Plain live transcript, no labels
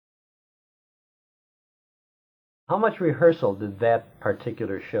How much rehearsal did that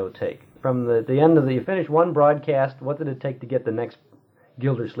particular show take? From the end of you finished one broadcast, what did it take to get the next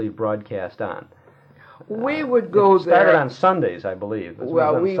Gildersleeve broadcast on? We would go there. It started on Sundays, I believe.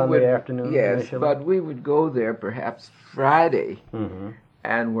 We Sunday would, afternoon. Yes, initially. but we would go there perhaps Friday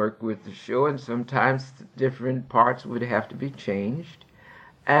and work with the show, and sometimes different parts would have to be changed.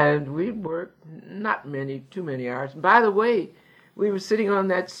 And we'd work not too many hours. By the way, we were sitting on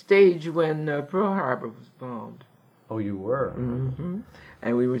that stage when Pearl Harbor was bombed. Oh, you were? Mm-hmm.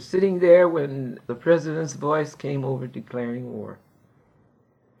 And we were sitting there when the president's voice came over declaring war.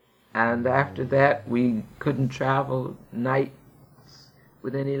 And after that, we couldn't travel nights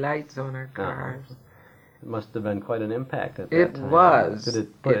with any lights on our cars. It must have been quite an impact at that time. It was.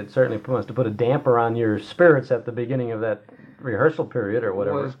 It certainly must have put a damper on your spirits at the beginning of that rehearsal period or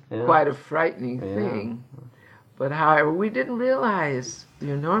whatever. It was quite a frightening thing. But however, we didn't realize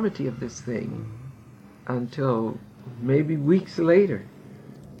the enormity of this thing until maybe weeks later.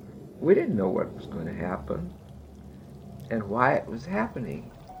 We didn't know what was going to happen and why it was happening.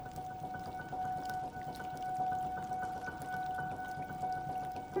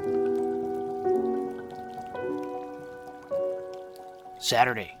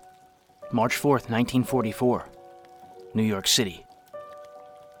 Saturday, March 4th, 1944, New York City.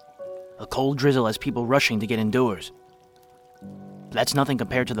 A cold drizzle has people rushing to get indoors. But that's nothing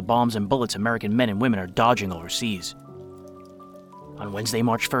compared to the bombs and bullets American men and women are dodging overseas. On Wednesday,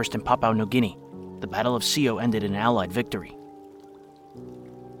 March 1st in Papua New Guinea, the Battle of Sio ended in Allied victory.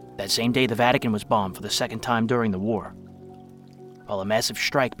 That same day, the Vatican was bombed for the second time during the war, while a massive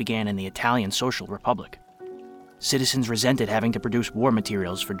strike began in the Italian Social Republic. Citizens resented having to produce war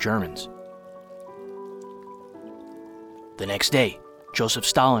materials for Germans. The next day, Joseph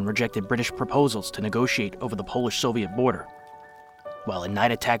Stalin rejected British proposals to negotiate over the Polish-Soviet border, while a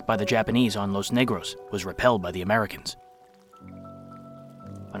night attack by the Japanese on Los Negros was repelled by the Americans.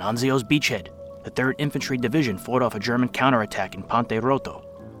 On Anzio's beachhead, the 3rd Infantry Division fought off a German counterattack in Ponte Roto,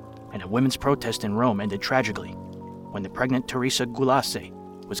 and a women's protest in Rome ended tragically when the pregnant Teresa Gulasse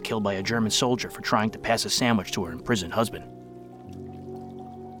was killed by a German soldier for trying to pass a sandwich to her imprisoned husband.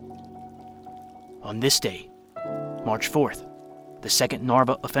 On this day, March 4th, the Second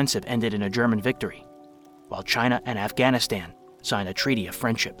Narva Offensive ended in a German victory, while China and Afghanistan signed a treaty of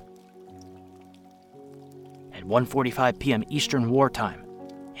friendship. At 1:45 p.m. Eastern Wartime,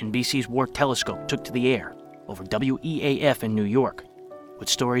 NBC's War Telescope took to the air over WEAF in New York with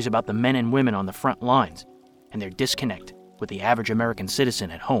stories about the men and women on the front lines and their disconnect with the average American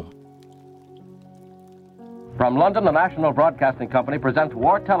citizen at home. From London, the National Broadcasting Company presents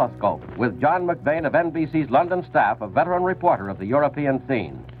War Telescope with John McVane of NBC's London staff, a veteran reporter of the European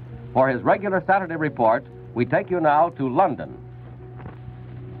scene. For his regular Saturday report, we take you now to London.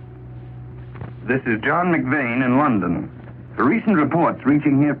 This is John McVane in London. The recent reports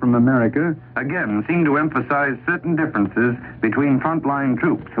reaching here from America again seem to emphasize certain differences between frontline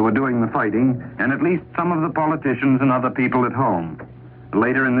troops who are doing the fighting and at least some of the politicians and other people at home.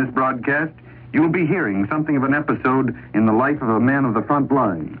 Later in this broadcast, you will be hearing something of an episode in the life of a man of the front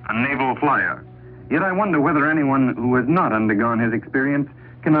line, a naval flyer. Yet I wonder whether anyone who has not undergone his experience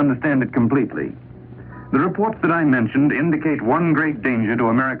can understand it completely. The reports that I mentioned indicate one great danger to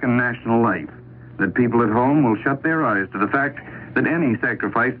American national life, that people at home will shut their eyes to the fact that any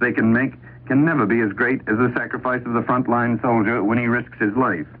sacrifice they can make can never be as great as the sacrifice of the frontline soldier when he risks his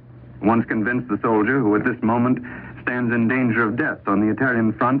life. Once convinced the soldier, who at this moment stands in danger of death on the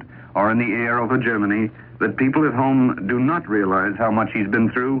Italian front or in the air over Germany, that people at home do not realize how much he's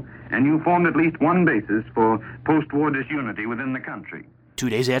been through, and you formed at least one basis for post-war disunity within the country. 2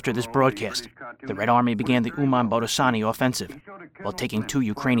 days after this broadcast, the Red Army began the Uman Borosani offensive while taking 2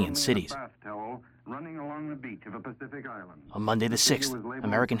 Ukrainian cities. On Monday the 6th,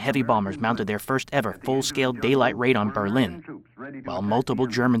 American heavy bombers mounted their first ever full-scale daylight raid on Berlin, while multiple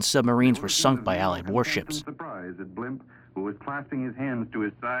German submarines were sunk by Allied warships. Surprise at Blimp, who was clasping his hands to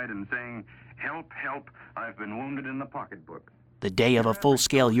his side and saying, "Help, help, I've been wounded in the pocketbook." The day of a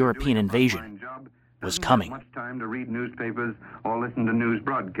full-scale European invasion was coming. Much time to read newspapers or listen to news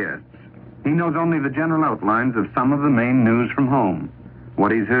broadcasts. He knows only the general outlines of some of the main news from home.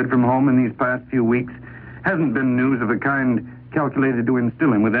 What he's heard from home in these past few weeks hasn't been news of a kind calculated to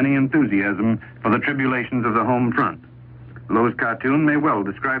instill him with any enthusiasm for the tribulations of the home front. Lowe's cartoon may well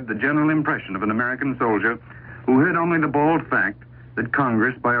describe the general impression of an American soldier who heard only the bald fact that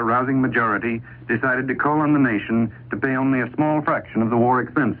Congress, by a rousing majority, decided to call on the nation to pay only a small fraction of the war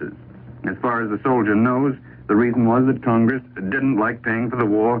expenses. As far as the soldier knows, the reason was that Congress didn't like paying for the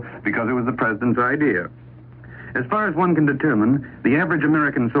war because it was the president's idea. As far as one can determine, the average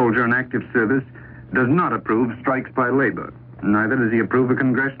American soldier in active service does not approve strikes by labor. Neither does he approve a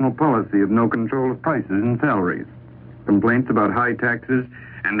congressional policy of no control of prices and salaries. Complaints about high taxes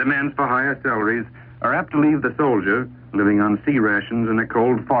and demands for higher salaries are apt to leave the soldier, living on sea rations in a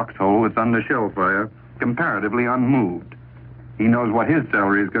cold foxhole that's under shell fire, comparatively unmoved. He knows what his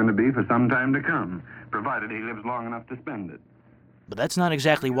salary is going to be for some time to come, provided he lives long enough to spend it. But that's not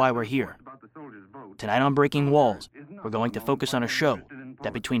exactly why we're here. Tonight on Breaking Walls, we're going to focus on a show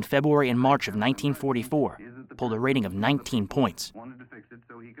that between February and March of 1944 pulled a rating of 19 points.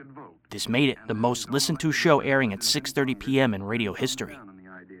 This made it the most listened to show airing at 6:30 p.m. in radio history.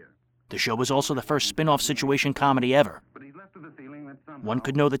 The show was also the first spin-off situation comedy ever. One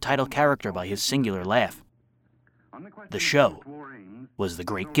could know the title character by his singular laugh. The show was The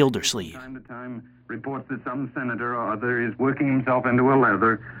Great Gildersleeve. Time to time, reports that some senator or other is working himself into a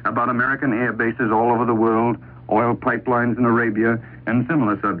lather about American air bases all over the world, oil pipelines in Arabia, and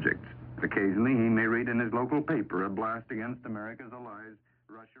similar subjects. Occasionally, he may read in his local paper a blast against America's allies,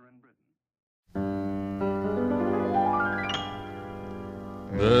 Russia and Britain.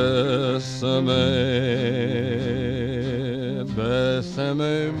 Bésame,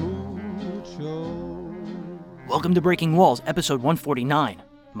 bésame mucho. Welcome to Breaking Walls, episode 149.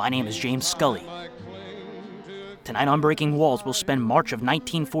 My name is James Scully. Tonight on Breaking Walls, we'll spend March of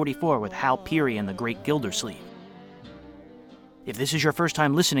 1944 with Hal Peary and the Great Gildersleeve. If this is your first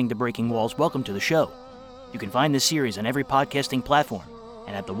time listening to Breaking Walls, welcome to the show. You can find this series on every podcasting platform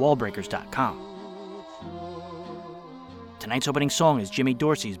and at thewallbreakers.com. Tonight's opening song is Jimmy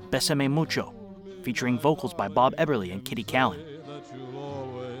Dorsey's Bésame Mucho, featuring vocals by Bob Eberly and Kitty Callan.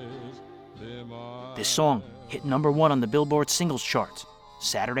 This song hit number 1 on the Billboard singles charts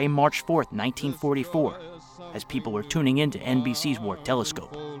Saturday, March 4th, 1944, as people were tuning into NBC's War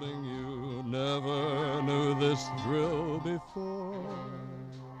Telescope.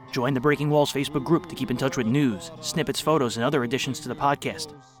 Join the Breaking Walls Facebook group to keep in touch with news, snippets, photos, and other additions to the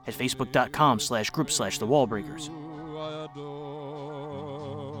podcast at facebook.com/group/thewallbreakers.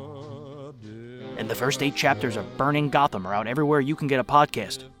 And the first 8 chapters of Burning Gotham are out everywhere you can get a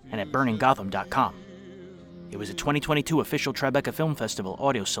podcast and at burninggotham.com. It was a 2022 official Tribeca Film Festival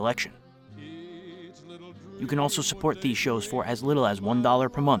audio selection. You can also support these shows for as little as $1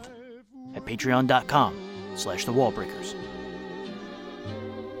 per month at patreon.com/thewallbreakers.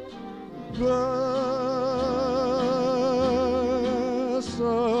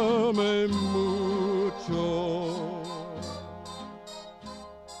 Bésame mucho.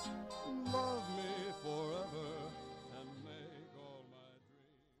 Love me forever and make all my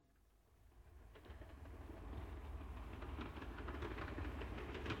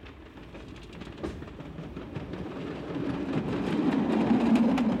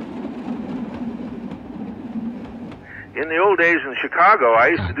In the old days in Chicago, I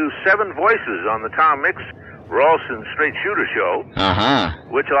used to do 7 voices on the Tom Mix Ralston Straight Shooter show,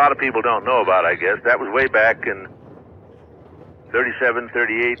 which a lot of people don't know about, I guess. That was way back in 37,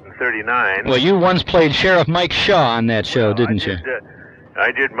 38, and 39. Well, you once played Sheriff Mike Shaw on that show, didn't you?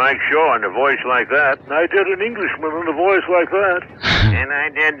 I did Mike Shaw in a voice like that. And I did an Englishman in a voice like that. And I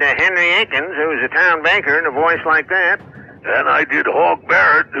did Henry Akins, who was a town banker, in a voice like that. And I did Hog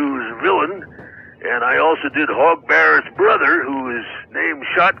Barrett, who was a villain. And I also did Hog Barrett's brother, who was named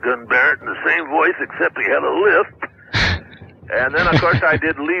Shotgun Barrett, in the same voice, except he had a lisp. And then, of course, I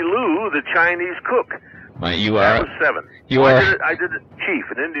did Lee Lou, the Chinese cook. That was 7. I did a chief,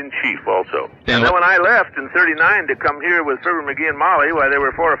 an Indian chief, also. And then when I left in 39 to come here with Fibber McGee and Molly, why, there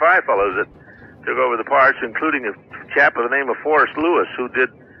were 4 or 5 fellows that took over the parts, including a chap by the name of Forrest Lewis, who did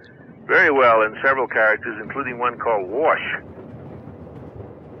very well in several characters, including one called Wash.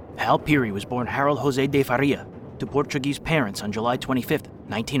 Hal Peary was born Harold Jose de Faria to Portuguese parents on July 25,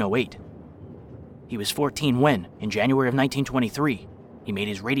 1908. He was 14 when, in January of 1923, he made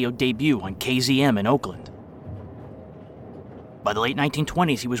his radio debut on KZM in Oakland. By the late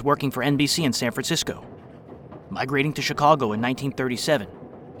 1920s, he was working for NBC in San Francisco. Migrating to Chicago in 1937,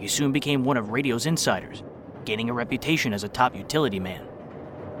 he soon became one of radio's insiders, gaining a reputation as a top utility man.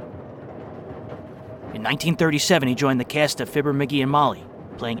 In 1937, he joined the cast of Fibber McGee and Molly,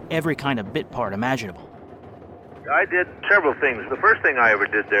 playing every kind of bit part imaginable. I did several things. The first thing I ever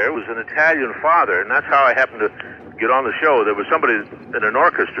did there was an Italian father, and that's how I happened to get on the show. There was somebody in an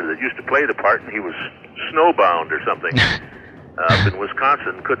orchestra that used to play the part, and he was snowbound or something up in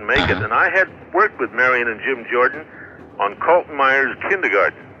Wisconsin, couldn't make it. And I had worked with Marion and Jim Jordan on Colton Meyer's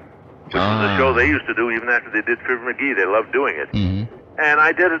Kindergarten, which was a show they used to do even after they did Fibber McGee. They loved doing it. Mm-hmm. And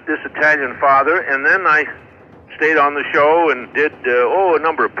I did this Italian father, and then I stayed on the show and did, a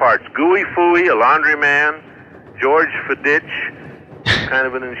number of parts. Gooey Fooey, a laundryman, George Faditch, kind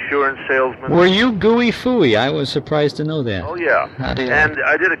of an insurance salesman. Were you Gooey Fooey? I was surprised to know that. Oh, yeah. And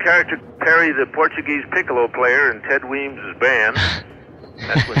I did a character, Perry, the Portuguese piccolo player in Ted Weems' band.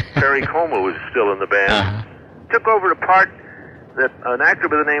 That's when Perry Como was still in the band. Uh-huh. Took over the part that an actor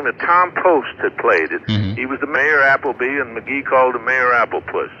by the name of Tom Post had played it. Mm-hmm. He was the Mayor Appleby, and McGee called him Mayor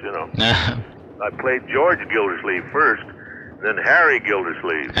Applepuss, you know. I played George Gildersleeve first, then Harry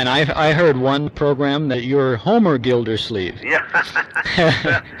Gildersleeve. And I heard one program that you're Homer Gildersleeve. Yeah.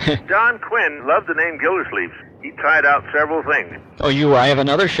 Don Quinn loved the name Gildersleeve. He tried out several things. Oh, I have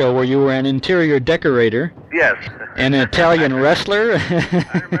another show where you were an interior decorator. Yes. An Italian wrestler.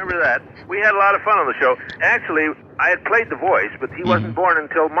 I remember that. We had a lot of fun on the show. Actually, I had played the voice, but he wasn't born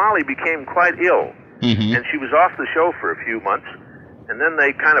until Molly became quite ill. Mm-hmm. And she was off the show for a few months. And then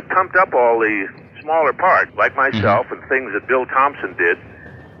they kind of pumped up all the smaller parts, like myself, and things that Bill Thompson did.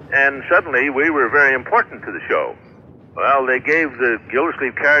 And suddenly, we were very important to the show. Well, they gave the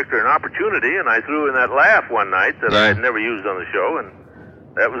Gildersleeve character an opportunity, and I threw in that laugh one night that I had never used on the show, and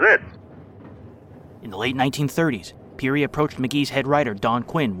that was it. In the late 1930s, Peary approached McGee's head writer, Don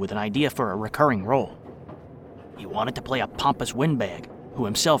Quinn, with an idea for a recurring role. He wanted to play a pompous windbag, who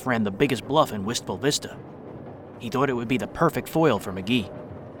himself ran the biggest bluff in Wistful Vista. He thought it would be the perfect foil for McGee.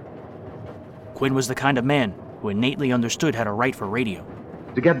 Quinn was the kind of man who innately understood how to write for radio.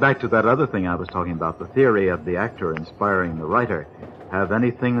 To get back to that other thing I was talking about, the theory of the actor inspiring the writer, have any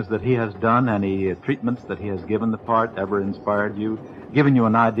things that he has done, any treatments that he has given the part ever inspired you, given you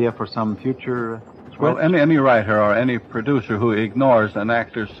an idea for some future script? Well, any writer or any producer who ignores an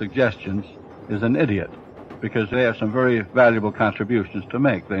actor's suggestions is an idiot, because they have some very valuable contributions to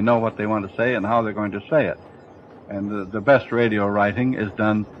make. They know what they want to say and how they're going to say it. And the best radio writing is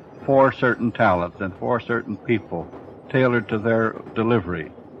done for certain talents and for certain people, tailored to their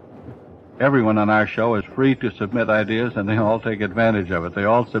delivery. Everyone on our show is free to submit ideas, and they all take advantage of it. They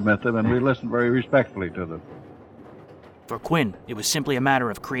all submit them, and we listen very respectfully to them. For Quinn, it was simply a matter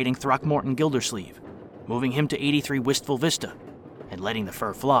of creating Throckmorton Gildersleeve, moving him to 83 Wistful Vista, and letting the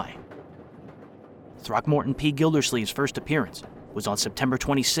fur fly. Throckmorton P. Gildersleeve's first appearance was on September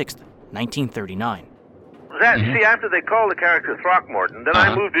 26, 1939. See, after they called the character Throckmorton, then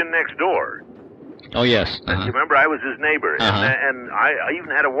I moved in next door. Oh, yes. You remember, I was his neighbor, and I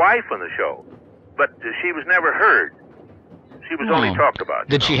even had a wife on the show, but she was never heard. She was only talked about.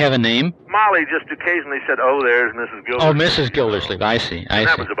 Did she have a name? Molly just occasionally said, "Oh, there's Mrs. Gildersleeve." Oh, Mrs. Gildersleeve, I see. And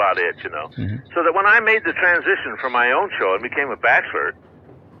that was about it, you know. So that when I made the transition from my own show and became a bachelor,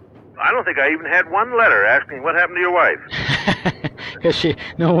 I don't think I even had one letter asking what happened to your wife. Because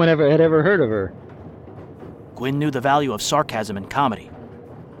no one had ever heard of her. Quinn knew the value of sarcasm in comedy.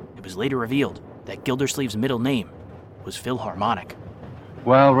 It was later revealed that Gildersleeve's middle name was Philharmonic.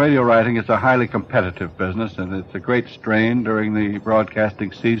 Well, radio writing is a highly competitive business, and it's a great strain during the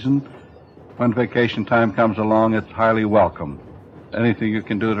broadcasting season. When vacation time comes along, it's highly welcome. Anything you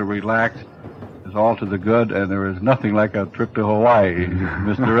can do to relax is all to the good, and there is nothing like a trip to Hawaii in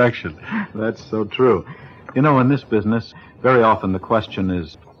this direction. That's so true. You know, in this business, very often the question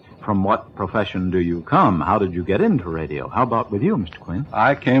is, from what profession do you come? How did you get into radio? How about with you, Mr. Quinn?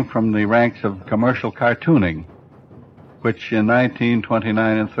 I came from the ranks of commercial cartooning, which in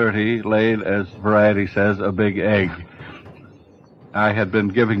 1929 and 30 laid, as Variety says, a big egg. I had been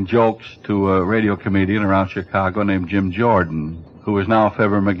giving jokes to a radio comedian around Chicago named Jim Jordan, who is now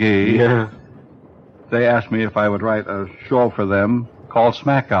Fibber McGee. Yeah. They asked me if I would write a show for them called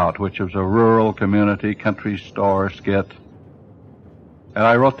Smack Out, which was a rural community country store skit. And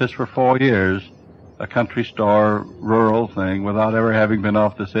I wrote this for 4 years, a country store rural thing, without ever having been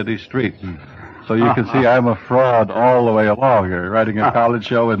off the city streets. So you can see I'm a fraud all the way along here, writing a college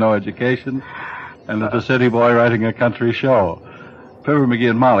show with no education, and as a city boy writing a country show. Fibber McGee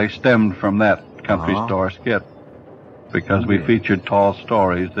and Molly stemmed from that country store skit, because we featured tall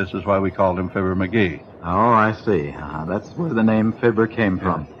stories. This is why we called him Fibber McGee. Oh, I see. That's where the name Fibber came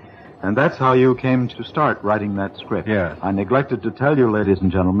from. And that's how you came to start writing that script. Yes. I neglected to tell you, ladies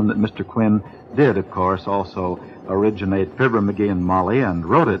and gentlemen, that Mr. Quinn did, of course, also originate Fibber McGee and Molly and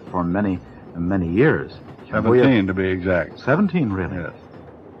wrote it for many, many years. 17 to be exact. 17, really? Yes.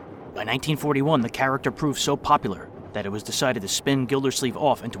 By 1941, the character proved so popular that it was decided to spin Gildersleeve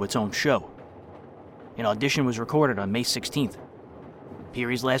off into its own show. An audition was recorded on May 16th.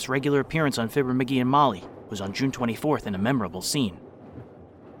 Peary's last regular appearance on Fibber McGee and Molly was on June 24th in a memorable scene.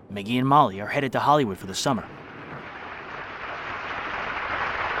 McGee and Molly are headed to Hollywood for the summer.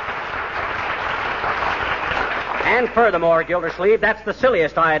 And furthermore, Gildersleeve, that's the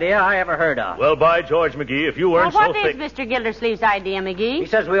silliest idea I ever heard of. Well, by George, McGee, if you weren't What is Mr. Gildersleeve's idea, McGee? He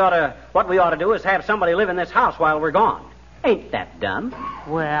says what we ought to do is have somebody live in this house while we're gone. Ain't that dumb?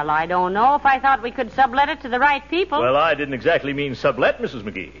 Well, I don't know if I thought we could sublet it to the right people. Well, I didn't exactly mean sublet, Mrs.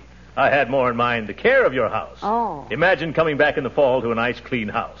 McGee. I had more in mind the care of your house. Oh. Imagine coming back in the fall to a nice, clean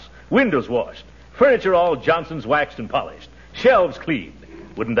house. Windows washed. Furniture all Johnson's waxed and polished. Shelves cleaned.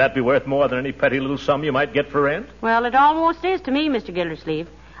 Wouldn't that be worth more than any petty little sum you might get for rent? Well, it almost is to me, Mr. Gildersleeve.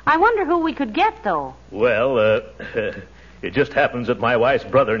 I wonder who we could get, though. Well, it just happens that my wife's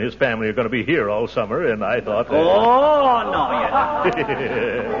brother and his family are going to be here all summer, and I thought... Oh, no, you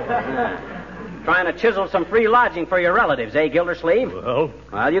don't. Trying to chisel some free lodging for your relatives, eh, Gildersleeve? Well,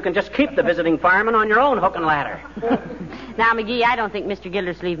 you can just keep the visiting fireman on your own hook and ladder. Now, McGee, I don't think Mr.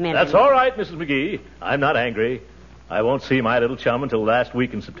 Gildersleeve meant That's all right, Mrs. McGee. I'm not angry. I won't see my little chum until last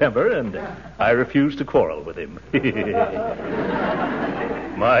week in September, and I refuse to quarrel with him.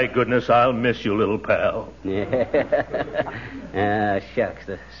 My goodness, I'll miss you, little pal. Yeah. Shucks,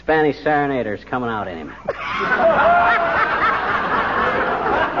 the Spanish serenader's coming out in him.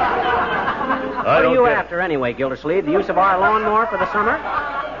 What are you after anyway, Gildersleeve? The use of our lawnmower for the summer?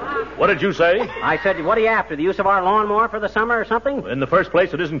 What did you say? I said, what are you after? The use of our lawnmower for the summer or something? In the first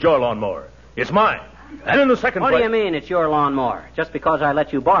place, it isn't your lawnmower. It's mine. And in the second place... What do you mean it's your lawnmower? Just because I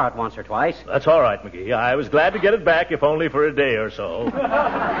let you borrow it once or twice? That's all right, McGee. I was glad to get it back, if only for a day or so.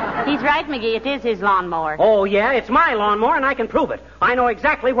 He's right, McGee. It is his lawnmower. Oh, yeah? It's my lawnmower, and I can prove it. I know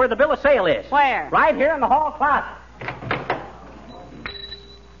exactly where the bill of sale is. Where? Right here in the hall closet.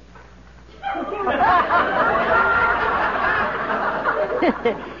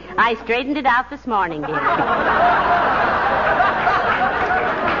 I straightened it out this morning, dear.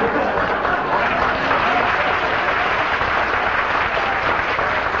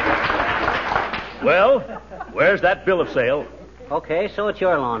 Well, where's that bill of sale? Okay, so it's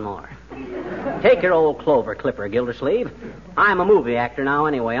your lawnmower. Take your old clover clipper, Gildersleeve. I'm a movie actor now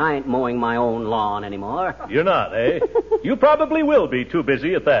anyway. I ain't mowing my own lawn anymore. You're not, eh? You probably will be too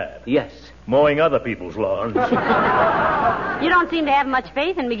busy at that. Yes. Mowing other people's lawns. You don't seem to have much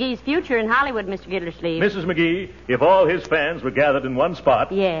faith in McGee's future in Hollywood, Mr. Gildersleeve. Mrs. McGee, if all his fans were gathered in one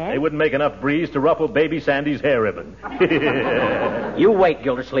spot, yes, they wouldn't make enough breeze to ruffle baby Sandy's hair ribbon. You wait,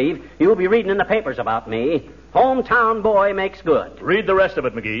 Gildersleeve. You'll be reading in the papers about me. Hometown boy makes good. Read the rest of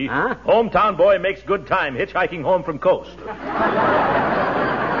it, McGee. Huh? Hometown boy makes good time hitchhiking home from coast.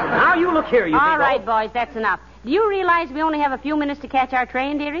 Now you look here, you All right, boys, that's enough. Do you realize we only have a few minutes to catch our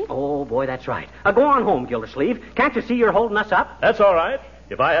train, dearie? Oh, boy, that's right. Go on home, Gildersleeve. Can't you see you're holding us up? That's all right.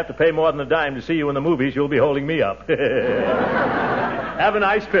 If I have to pay more than a dime to see you in the movies, you'll be holding me up. Have a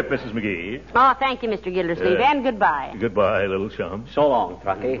nice trip, Mrs. McGee. Oh, thank you, Mr. Gildersleeve, and goodbye. Goodbye, little chum. So long,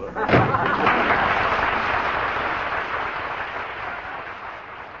 Truckee.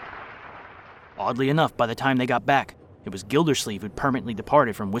 Oddly enough, by the time they got back, it was Gildersleeve who'd permanently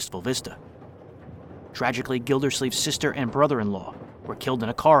departed from Wistful Vista. Tragically, Gildersleeve's sister and brother-in-law were killed in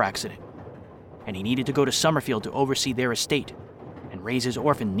a car accident, and he needed to go to Summerfield to oversee their estate and raise his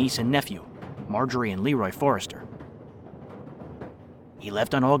orphan niece and nephew, Marjorie and Leroy Forrester. He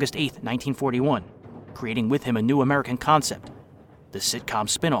left on August 8, 1941, creating with him a new American concept, the Sitcom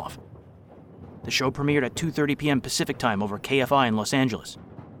spin-off. The show premiered at 2:30 p.m. Pacific Time over KFI in Los Angeles,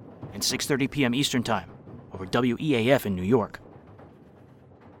 and 6:30 p.m. Eastern Time over WEAF in New York.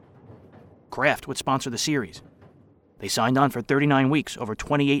 Kraft would sponsor the series. They signed on for 39 weeks over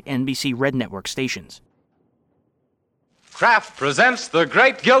 28 NBC Red Network stations. Kraft presents The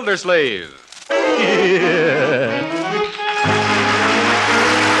Great Gildersleeve.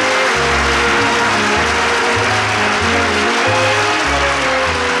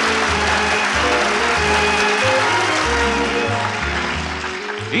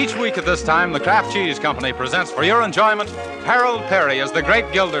 Each week at this time, the Kraft Cheese Company presents for your enjoyment Harold Perry as The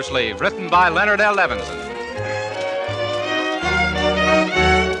Great Gildersleeve, written by Leonard L. Levinson.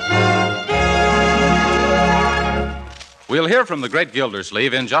 We'll hear from The Great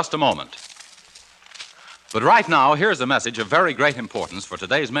Gildersleeve in just a moment. But right now, here's a message of very great importance for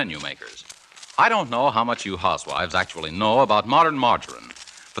today's menu makers. I don't know how much you housewives actually know about modern margarine,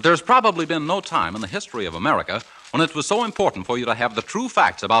 but there's probably been no time in the history of America when it was so important for you to have the true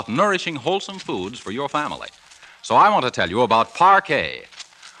facts about nourishing, wholesome foods for your family. So I want to tell you about Parquet.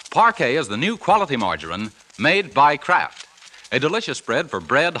 Parquet is the new quality margarine made by Kraft, a delicious spread for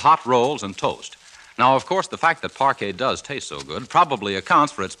bread, hot rolls, and toast. Now, of course, the fact that Parquet does taste so good probably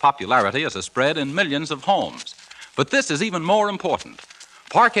accounts for its popularity as a spread in millions of homes. But this is even more important.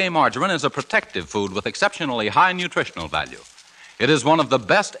 Parquet margarine is a protective food with exceptionally high nutritional value. It is one of the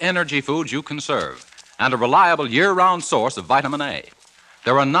best energy foods you can serve, and a reliable year-round source of vitamin A.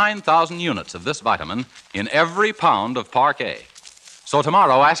 There are 9,000 units of this vitamin in every pound of Parquet. So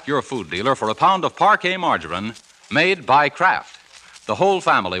tomorrow, ask your food dealer for a pound of Parquet margarine made by Kraft. The whole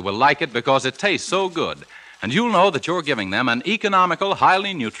family will like it because it tastes so good, and you'll know that you're giving them an economical,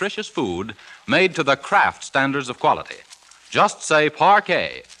 highly nutritious food made to the Kraft standards of quality. Just say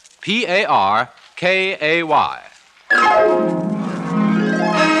Parkay, P-A-R-K-A-Y.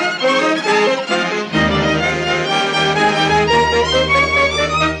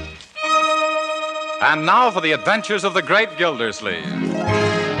 And now for the adventures of the great Gildersleeve.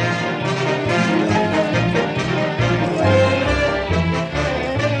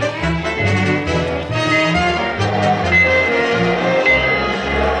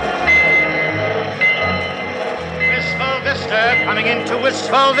 Wistful Vista, coming into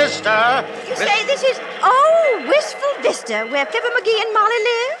Wistful Vista. You say this is... Oh, Wistful Vista, where Fibber McGee and Molly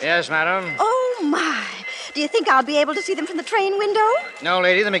live? Yes, madam. Oh, my. Do you think I'll be able to see them from the train window? No,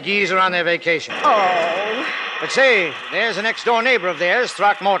 lady, the McGees are on their vacation. Oh. But say, there's a next-door neighbor of theirs,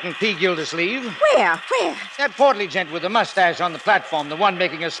 Throckmorton P. Gildersleeve. Where? That portly gent with the mustache on the platform, the one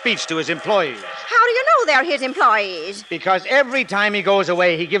making a speech to his employees. How do you know they're his employees? Because every time he goes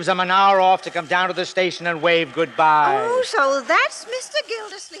away, he gives them an hour off to come down to the station and wave goodbye. Oh, so that's Mr.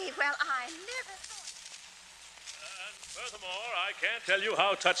 Gildersleeve. Well, I never... Furthermore, I can't tell you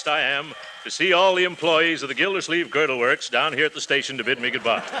how touched I am to see all the employees of the Gildersleeve Girdle Works down here at the station to bid me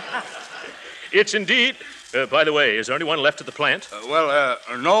goodbye. It's indeed... by the way, is there anyone left at the plant?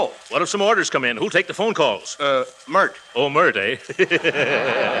 No. What if some orders come in? Who'll take the phone calls? Mert. Oh, Mert, eh?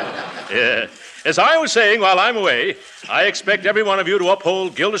 Yeah. As I was saying while I'm away, I expect every one of you to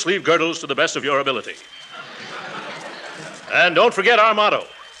uphold Gildersleeve girdles to the best of your ability. And don't forget our motto.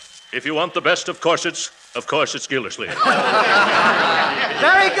 If you want the best of corsets, of course it's Gildersleeve.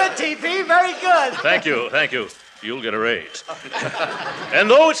 Very good, TP, very good. Thank you. You'll get a raise. And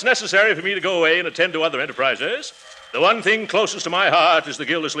though it's necessary for me to go away and attend to other enterprises, the one thing closest to my heart is the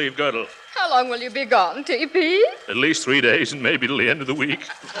Gildersleeve girdle. How long will you be gone, TP? At least 3 days and maybe till the end of the week.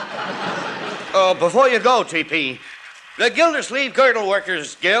 Before you go, TP, the Gildersleeve Girdle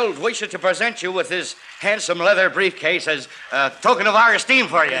Workers Guild wishes to present you with this handsome leather briefcase as a token of our esteem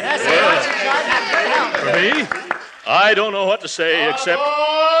for you. For me? I don't know what to say except...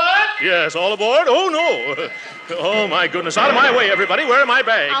 Yes, all aboard? Oh, no. Oh, my goodness. Out of my way, everybody. Where are my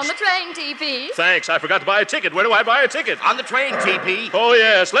bags? On the train, TP. Thanks. I forgot to buy a ticket. Where do I buy a ticket? On the train, TP. Oh,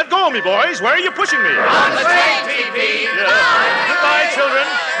 yes. Let go of me, boys. Where are you pushing me? On the train, TP. Yes. Goodbye, children.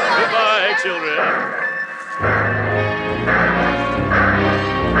 Goodbye, children.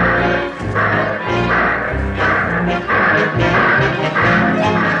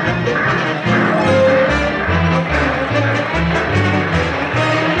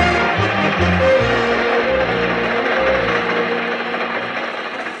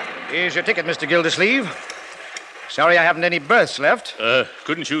 Here's your ticket, Mr. Gildersleeve. Sorry I haven't any berths left.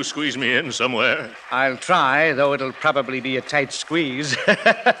 Couldn't you squeeze me in somewhere? I'll try, though it'll probably be a tight squeeze.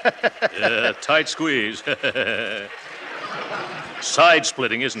 Yeah, tight squeeze.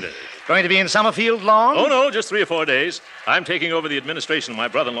 Side-splitting, isn't it? Going to be in Summerfield long? Oh, no, just 3 or 4 days. I'm taking over the administration of my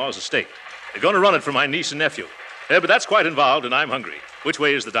brother-in-law's estate. They're going to run it for my niece and nephew. But that's quite involved, and I'm hungry. Which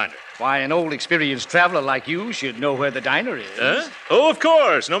way is the diner? Why, an old experienced traveler like you should know where the diner is. Oh, of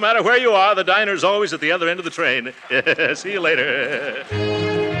course. No matter where you are, the diner's always at the other end of the train. See you later.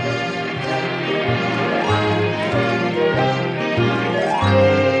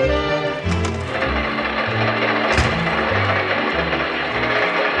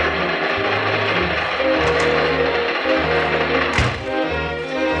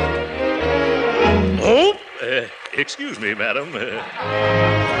 Oh, excuse me, madam.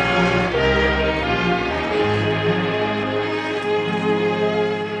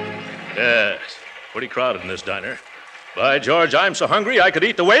 Yes, pretty crowded in this diner. By George, I'm so hungry I could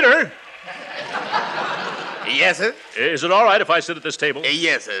eat the waiter. Yes, sir? Is it all right if I sit at this table?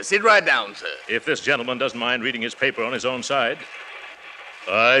 Yes, sir. Sit right down, sir. If this gentleman doesn't mind reading his paper on his own side.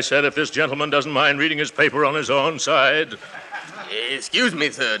 I said if this gentleman doesn't mind reading his paper on his own side. Excuse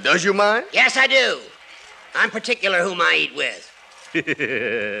me, sir. Does you mind? Yes, I do. I'm particular whom I eat with.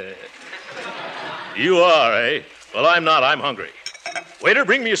 You are, eh? Well, I'm not. I'm hungry. Waiter,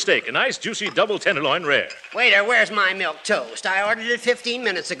 bring me a steak, a nice, juicy double tenderloin rare. Waiter, where's my milk toast? I ordered it 15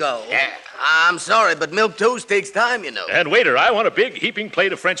 minutes ago. Yeah, I'm sorry, but milk toast takes time, you know. And waiter, I want a big, heaping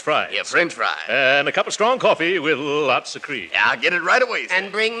plate of French fries. Yeah, French fries. And a cup of strong coffee with lots of cream. Yeah, I'll get it right away, sir.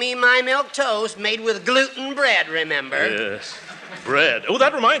 And bring me my milk toast made with gluten bread, remember? Yes. Bread. Oh,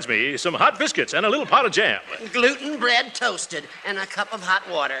 that reminds me. Some hot biscuits and a little pot of jam. Gluten bread toasted and a cup of hot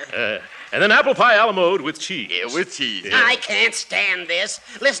water. And then apple pie a la mode with cheese. Yeah, with cheese. Yeah. I can't stand this.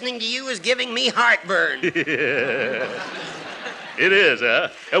 Listening to you is giving me heartburn. It is, huh?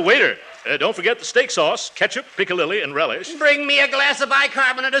 Waiter, Don't forget the steak sauce, ketchup, piccalilli, and relish. Bring me a glass of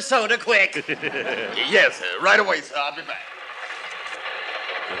bicarbonate of soda, quick. Yes, sir. Right away, sir. I'll be back.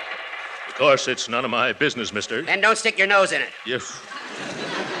 Of course, it's none of my business, mister. And don't stick your nose in it. Yes.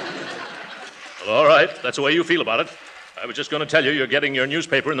 Well, all right. That's the way you feel about it. I was just going to tell you you're getting your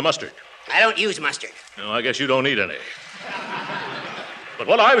newspaper in the mustard. I don't use mustard. No, I guess you don't need any. But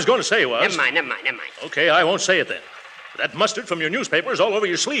what I was going to say was... Never mind. Okay, I won't say it then. That mustard from your newspaper is all over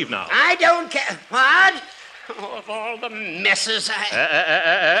your sleeve now. I don't care. What? Oh, of all the messes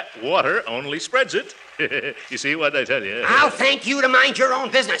Water only spreads it. You see what I tell you? I'll thank you to mind your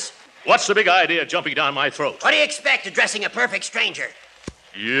own business. What's the big idea jumping down my throat? What do you expect addressing a perfect stranger?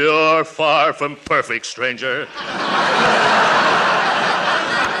 You're far from perfect, stranger.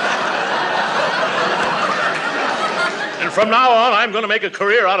 And from now on, I'm going to make a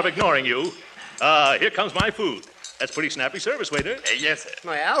career out of ignoring you. Here comes my food. That's pretty snappy service, waiter. Yes, sir.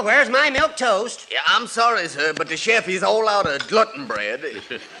 Well, where's my milk toast? Yeah, I'm sorry, sir, but the chef, he's all out of glutton bread.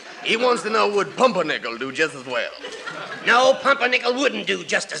 He wants to know would pumpernickel do just as well. No, pumpernickel wouldn't do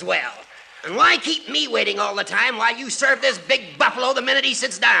just as well. And why keep me waiting all the time while you serve this big buffalo the minute he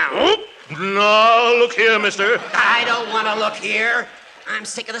sits down? Oh, no, look here, mister. I don't want to look here. I'm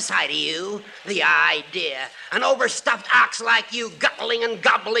sick of the sight of you. The idea. An overstuffed ox like you, guttling and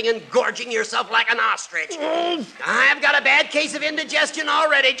gobbling and gorging yourself like an ostrich. I've got a bad case of indigestion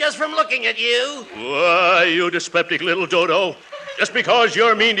already just from looking at you. Why, you dyspeptic little dodo. Just because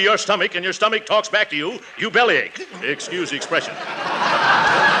you're mean to your stomach and your stomach talks back to you, you bellyache. Excuse the expression.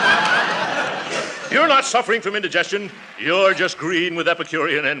 You're not suffering from indigestion. You're just green with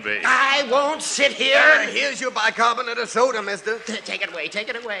Epicurean envy. I won't sit here. Here's your bicarbonate of soda, mister. Take it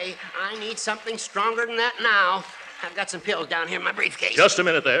away. I need something stronger than that now. I've got some pills down here in my briefcase. Just a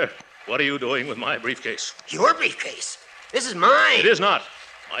minute there. What are you doing with my briefcase? Your briefcase? This is mine. It is not.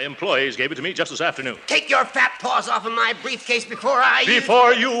 My employees gave it to me just this afternoon. Take your fat paws off of my briefcase before I...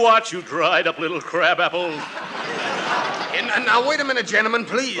 Before you watch, you dried up little crabapple. And now, wait a minute, gentlemen,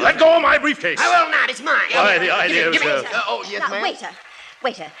 please. Let go of my briefcase. I will not. It's mine. Why, the idea is... oh, yes, now, ma'am.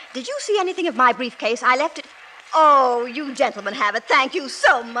 Waiter, did you see anything of my briefcase? I left it... Oh, you gentlemen have it. Thank you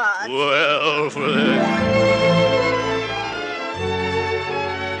so much. Well, for that...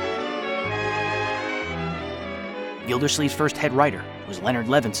 Gildersleeve's first head writer was Leonard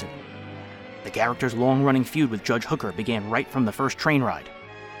Levinson. The character's long-running feud with Judge Hooker began right from the first train ride.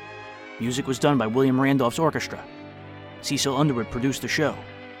 Music was done by William Randolph's orchestra. Cecil Underwood produced the show,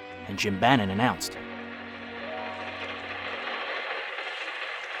 and Jim Bannon announced.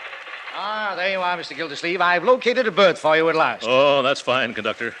 Ah, there you are, Mr. Gildersleeve. I've located a berth for you at last. Oh, that's fine,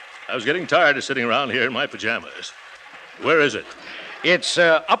 conductor. I was getting tired of sitting around here in my pajamas. Where is it? It's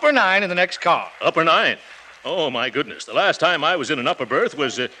upper 9 in the next car. Upper 9? Oh, my goodness. The last time I was in an upper berth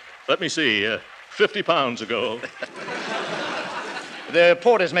was, 50 pounds ago. The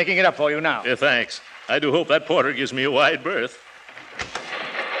porter's making it up for you now. Yeah, thanks. I do hope that porter gives me a wide berth.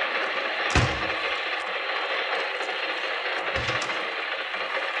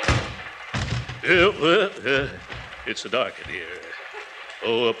 It's so dark in here.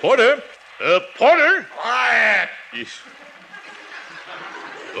 Oh, porter! Porter! Quiet!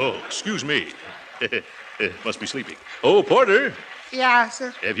 Oh, excuse me. Must be sleeping. Oh, porter! Yes,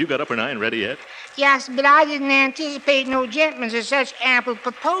 sir. Have you got upper 9 ready yet? Yes, but I didn't anticipate no gentlemen of such ample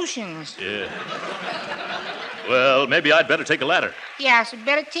proportions. Yeah. Well, maybe I'd better take a ladder. Yes,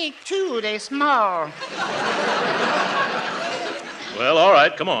 better take 2. They're small. Well, all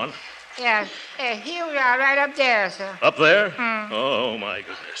right, come on. Yes, here we are, right up there, sir. Up there? Oh, my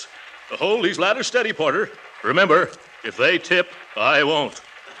goodness. Hold these ladders steady, porter. Remember, if they tip, I won't.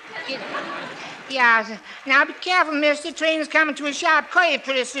 Yes. Now be careful, mister. Train's coming to a sharp curve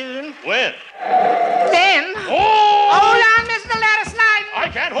pretty soon. When? Then. Oh! Hold on, mister. Let us slide. I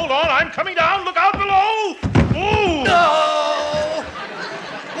can't hold on. I'm coming down. Look out below. Ooh! No!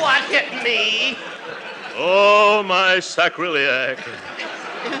 What hit me? Oh, my sacrilege.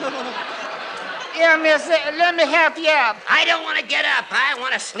 Yeah, mister. Let me help you up. I don't want to get up. I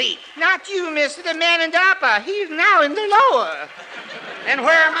want to sleep. Not you, mister. The man in the upper. He's now in the lower. And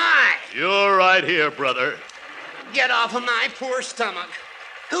where am I? You're right here, brother. Get off of my poor stomach.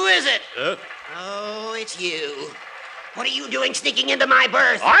 Who is it? Huh? Oh, it's you. What are you doing sneaking into my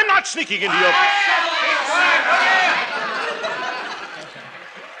berth? I'm not sneaking into your...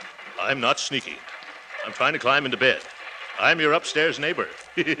 I'm not sneaking. I'm trying to climb into bed. I'm your upstairs neighbor.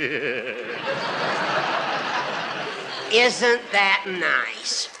 Isn't that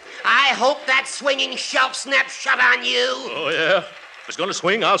nice? I hope that swinging shelf snaps shut on you. Oh, yeah? If it's going to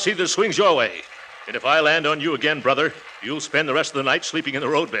swing, I'll see that it swings your way. And if I land on you again, brother, You'll spend the rest of the night sleeping in the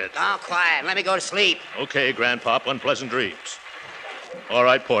roadbed. Oh, quiet. Let me go to sleep. Okay, Grandpop, unpleasant dreams. All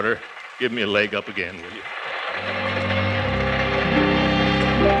right, Porter, give me a leg up again, will you?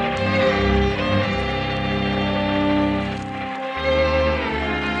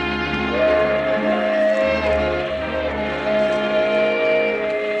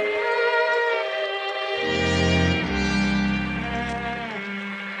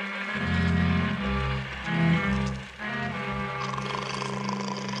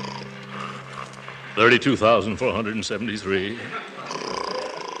 32,473.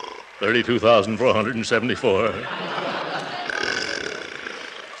 32,474.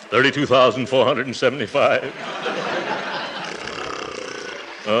 32,475.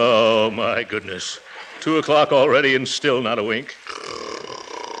 Oh, my goodness. 2 o'clock already and still not a wink.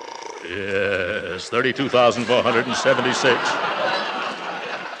 Yes, 32,476.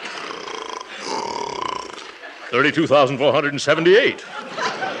 32,478.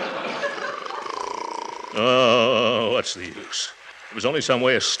 Oh, what's the use? There was only some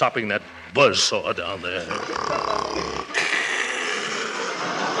way of stopping that buzzsaw down there.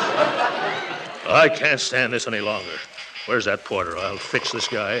 I can't stand this any longer. Where's that porter? I'll fix this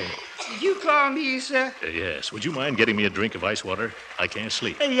guy. Did you call me, sir? Yes. Would you mind getting me a drink of ice water? I can't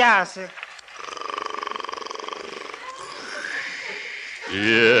sleep. Yeah, sir.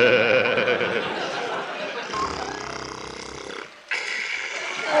 Yeah.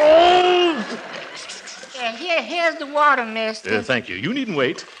 Here's the water, mister. Thank you. You needn't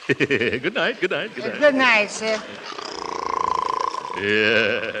wait. Good night, good night, good night. Good night, sir.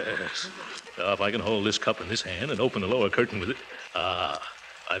 Yes. Now, if I can hold this cup in this hand and open the lower curtain with it. Ah,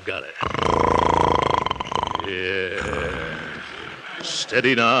 I've got it. Yeah.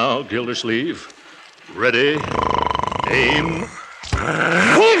 Steady now, Gildersleeve. Ready. Aim.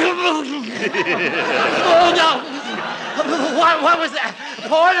 Oh, no! What was that?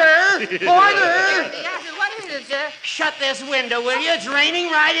 Porter! Porter! What is it, sir? Shut this window, will you? It's raining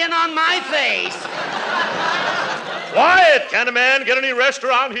right in on my face. Quiet! Can a man get any rest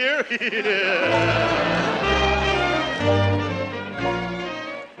around here?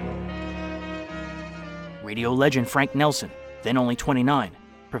 Radio legend Frank Nelson, then only 29,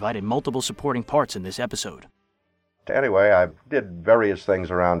 provided multiple supporting parts in this episode. Anyway, I did various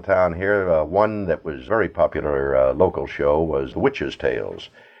things around town here. One that was very popular local show was The Witch's Tales.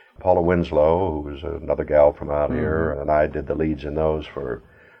 Paula Winslow, who was another gal from out here, and I did the leads in those for,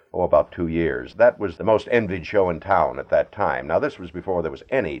 about 2 years. That was the most envied show in town at that time. Now, this was before there was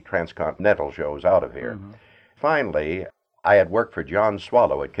any transcontinental shows out of here. Finally, I had worked for John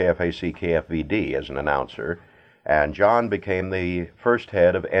Swallow at KFAC KFVD as an announcer, and John became the first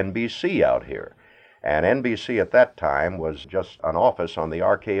head of NBC out here. And NBC at that time was just an office on the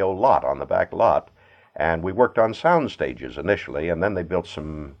RKO lot, on the back lot, and we worked on sound stages initially, and then they built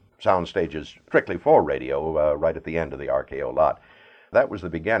some sound stages strictly for radio right at the end of the RKO lot. That was the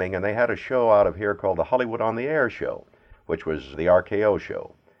beginning, and they had a show out of here called the Hollywood on the Air show, which was the RKO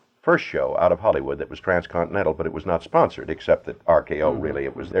show. First show out of Hollywood that was transcontinental, but it was not sponsored, except that RKO really,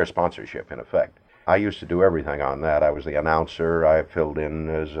 it was their sponsorship in effect. I used to do everything on that. I was the announcer, I filled in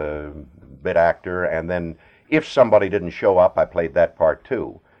as a bit actor, and then if somebody didn't show up, I played that part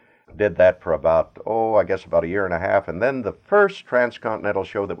too. Did that for about, about a year and a half, and then the first transcontinental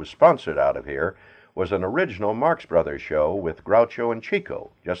show that was sponsored out of here was an original Marx Brothers show with Groucho and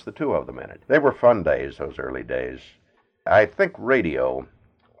Chico, just the two of them in it. They were fun days, those early days. I think radio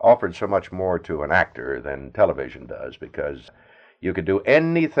offered so much more to an actor than television does, because you could do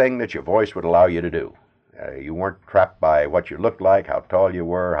anything that your voice would allow you to do. You weren't trapped by what you looked like, how tall you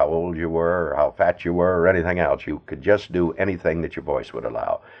were, how old you were, or how fat you were, or anything else. You could just do anything that your voice would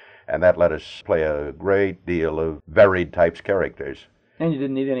allow. And that let us play a great deal of varied types characters. And you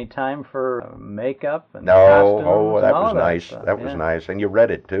didn't need any time for makeup and costumes? No, that was nice. Stuff. That was nice. And you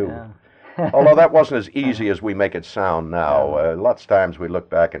read it, too. Yeah. Although that wasn't as easy as we make it sound now. Lots of times we look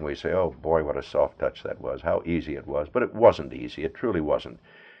back and we say, oh, boy, what a soft touch that was, how easy it was. But it wasn't easy. It truly wasn't.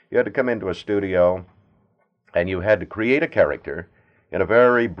 You had to come into a studio, and you had to create a character in a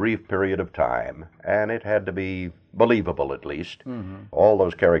very brief period of time, and it had to be believable at least. All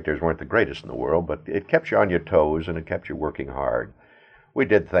those characters weren't the greatest in the world, but it kept you on your toes, and it kept you working hard. We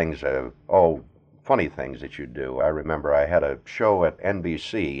did things, funny things that you'd do. I remember I had a show at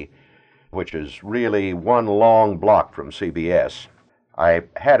NBC, which is really one long block from CBS. I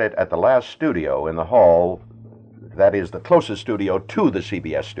had it at the last studio in the hall, that is the closest studio to the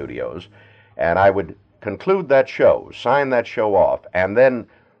CBS studios, and I would conclude that show, sign that show off, and then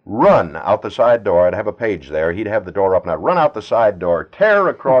run out the side door. I'd have a page there. He'd have the door up, and I'd run out the side door, tear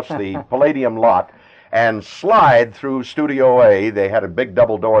across the Palladium lot, and slide through Studio A. They had a big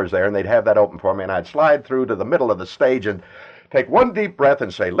double doors there, and they'd have that open for me, and I'd slide through to the middle of the stage and take one deep breath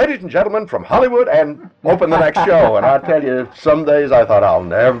and say, "Ladies and gentlemen from Hollywood," and open the next show. And I tell you, some days I thought, I'll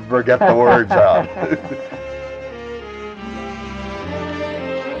never get the words out.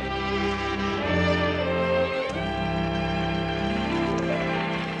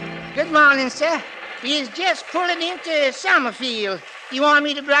 Good morning, sir. He's just pulling into Summerfield. You want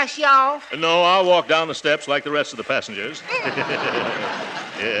me to brush you off? No, I'll walk down the steps like the rest of the passengers.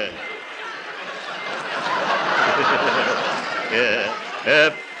 Yeah.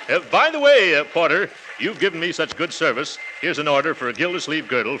 Yeah. By the way, Porter, you've given me such good service. Here's an order for a Gildersleeve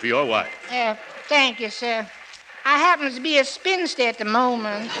girdle for your wife. Thank you, sir. I happen to be a spinster at the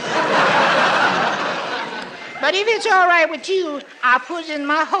moment. But if it's all right with you, I'll put it in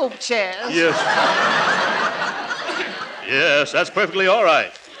my hope chest. Yes. Yes, that's perfectly all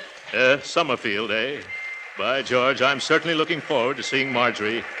right. Summerfield, eh? By George, I'm certainly looking forward to seeing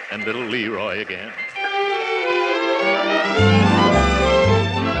Marjorie and little Leroy again.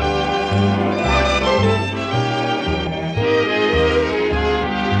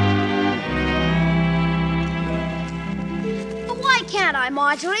 Why can't I,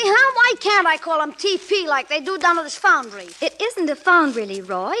 Marjorie, huh? Why can't I call him TP like they do down at this foundry? It isn't a foundry,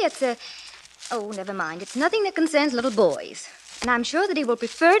 Leroy. It's a... Oh, never mind. It's nothing that concerns little boys. And I'm sure that he will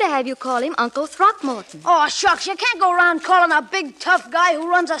prefer to have you call him Uncle Throckmorton. Oh, shucks, you can't go around calling a big, tough guy who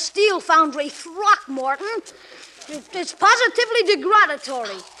runs a steel foundry Throckmorton. It's positively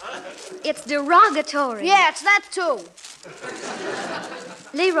degradatory. It's derogatory. Yeah, it's that, too.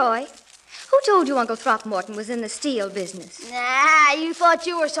 Leroy, who told you Uncle Throckmorton was in the steel business? Nah, you thought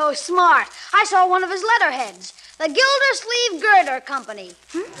you were so smart. I saw one of his letterheads. The Gildersleeve Girder Company.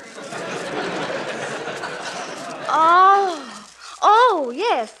 Oh,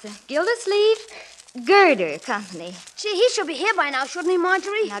 yes, the Gildersleeve Girder Company. See, he should be here by now, shouldn't he,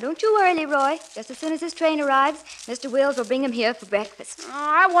 Marjorie? Now, don't you worry, Leroy. Just as soon as his train arrives, Mr. Wills will bring him here for breakfast. Oh,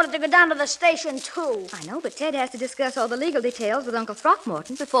 I wanted to go down to the station, too. I know, but Ted has to discuss all the legal details with Uncle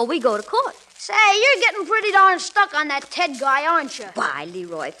Throckmorton before we go to court. Say, you're getting pretty darn stuck on that Ted guy, aren't you? Why,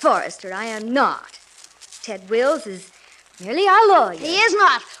 Leroy Forrester, I am not. Ted Wills is merely our lawyer. He is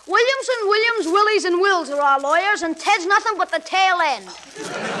not. Williams, Willies, and Wills are our lawyers, and Ted's nothing but the tail end.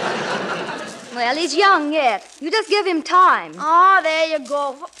 Well, he's young yet. You just give him time. Oh, there you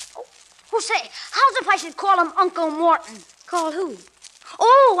go. Oh, say, how's if I should call him Uncle Morton? Call who?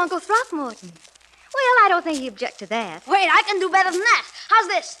 Oh, Uncle Throckmorton. Well, I don't think he'd object to that. Wait, I can do better than that. How's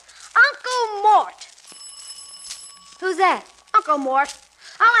this? Uncle Mort. Who's that? Uncle Mort.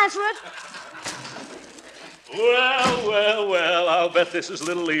 I'll answer it. Well, I'll bet this is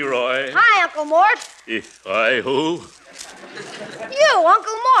little Leroy. Hi, Uncle Mort. Hi, who? You,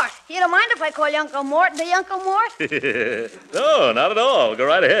 Uncle Mort. You don't mind if I call you Uncle Mort, do you, Uncle Mort? No, not at all. Go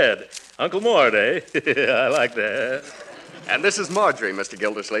right ahead. Uncle Mort, eh? I like that. And this is Marjorie, Mr.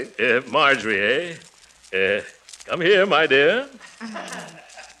 Gildersleeve. Marjorie, eh? Come here, my dear.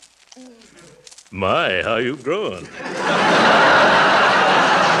 My, how you've grown.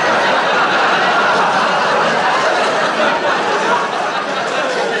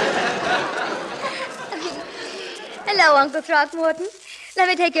 Hello, Uncle Throckmorton. Let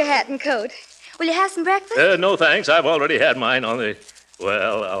me take your hat and coat. Will you have some breakfast? No, thanks. I've already had mine on the...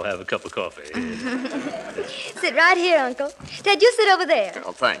 Well, I'll have a cup of coffee. Sit right here, Uncle. Ted, you sit over there.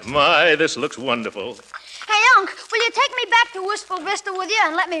 Oh, thanks. My, this looks wonderful. Hey, Unc, will you take me back to Wistful Vista with you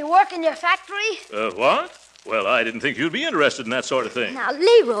and let me work in your factory? What? Well, I didn't think you'd be interested in that sort of thing. Now,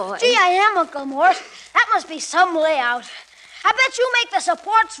 Leroy. Gee, I am, Uncle Mort. That must be some layout. I bet you make the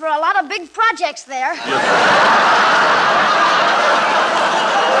supports for a lot of big projects there.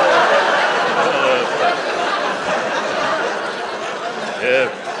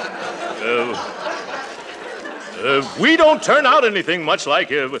 We don't turn out anything much like...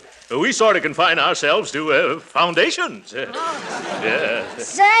 we sort of confine ourselves to foundations. Yeah.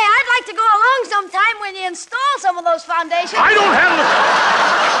 Say, I'd like to go along sometime when you install some of those foundations. I don't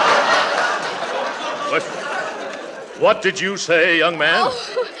have... What did you say, young man? Oh,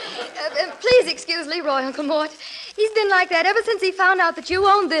 please excuse Leroy, Uncle Mort. He's been like that ever since he found out that you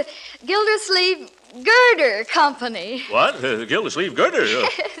owned the Gildersleeve Girder Company. What? The Gildersleeve Girder?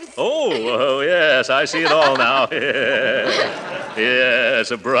 Yes. Oh, yes, I see it all now.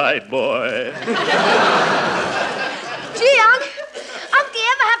 Yes, a bright boy. Gee, Unc, do you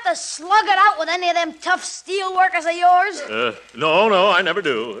ever have to slug it out with any of them tough steel workers of yours? No, I never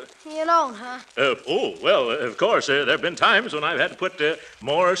do. You don't, huh? Well, of course, there have been times when I've had to put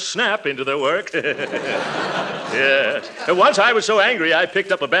more snap into their work. Yes. Once I was so angry, I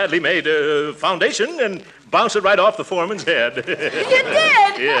picked up a badly made foundation and bounced it right off the foreman's head. You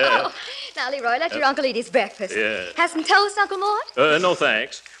did? Yeah. Oh. Now, Leroy, let your uncle eat his breakfast. Yeah. Have some toast, Uncle Mort? No,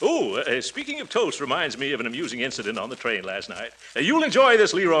 thanks. Speaking of toast reminds me of an amusing incident on the train last night. You'll enjoy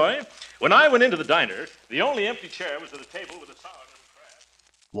this, Leroy. When I went into the diner, the only empty chair was at a table with a salad and crab.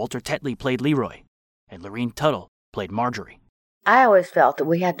 Walter Tetley played Leroy, and Lorene Tuttle played Marjorie. I always felt that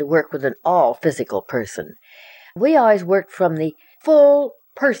we had to work with an all-physical person. We always worked from the full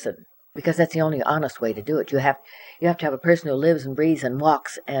person, because that's the only honest way to do it. You have to have a person who lives and breathes and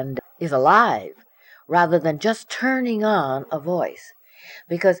walks and is alive, rather than just turning on a voice.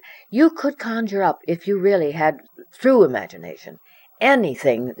 Because you could conjure up, if you really had, through imagination,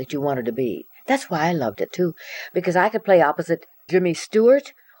 anything that you wanted to be. That's why I loved it, too, because I could play opposite Jimmy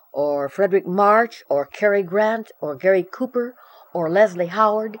Stewart, or Frederick March, or Cary Grant, or Gary Cooper, or Leslie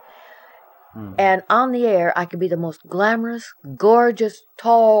Howard. And on the air, I could be the most glamorous, gorgeous,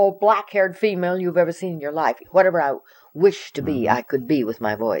 tall, black-haired female you've ever seen in your life. Whatever I wished to be, I could be with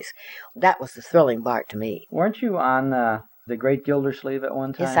my voice. That was the thrilling part to me. Weren't you on The Great Gildersleeve at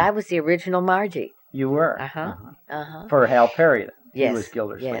one time? Yes, I was the original Margie. You were? Uh-huh. For Hal Perry, then. Yes, He was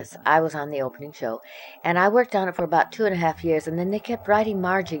Gildersleeve. yes. I was on the opening show. And I worked on it for about 2.5 years, and then they kept writing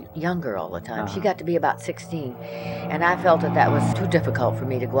Margie younger all the time. She got to be about 16. And I felt that was too difficult for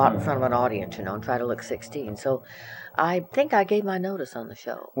me to go out in front of an audience, and try to look 16. So I think I gave my notice on the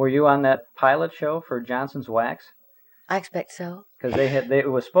show. Were you on that pilot show for Johnson's Wax? I expect so. Because it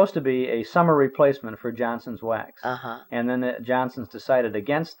was supposed to be a summer replacement for Johnson's Wax. And then Johnson's decided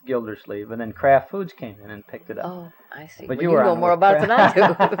against Gildersleeve, and then Kraft Foods came in and picked it up. Oh, I see. But well, you know more about it than I do.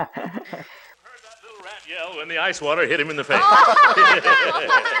 Yell when the ice water hit him in the face.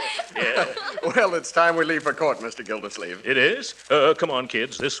 Yeah. Well, it's time we leave for court, Mr. Gildersleeve. It is? Come on,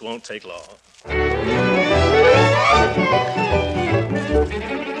 kids. This won't take long.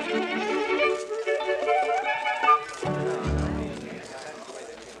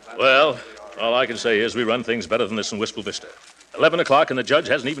 Well, all I can say is we run things better than this in Wistful Vista. 11 o'clock and the judge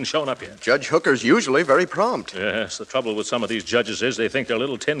hasn't even shown up yet. Judge Hooker's usually very prompt. Yes, the trouble with some of these judges is they think they're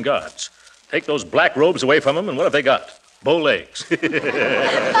little tin gods. Take those black robes away from them, and what have they got? Bow legs. Gee, that's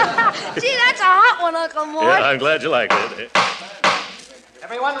a hot one, Uncle Mort. Yeah, I'm glad you like it.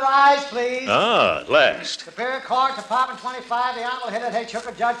 Everyone rise, please. At last. Superior Court, Department 25, the Honorable Hilliard H.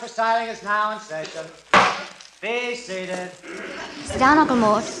 Hooker, judge presiding, is now in session. Be seated. Sit down, Uncle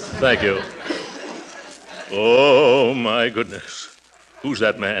Mort. Thank you. Oh, my goodness. Who's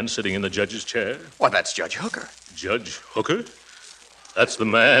that man sitting in the judge's chair? Why, that's Judge Hooker. Judge Hooker? That's the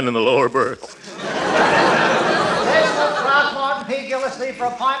man in the lower berth. Case of Throckmorton P. Gildersleeve for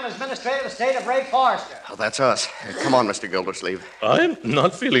appointment as Administrator of the State of Ray Forrester. Oh, that's us. Come on, Mr. Gildersleeve. I'm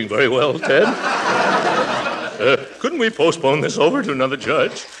not feeling very well, Ted. Couldn't we postpone this over to another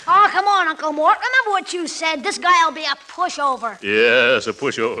judge? Oh, come on, Uncle Mort. Remember what you said. This guy'll be a pushover. Yes, a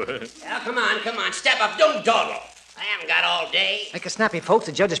pushover. Now, come on. Step up. Don't dawdle. I haven't got all day. Make a snappy, folks.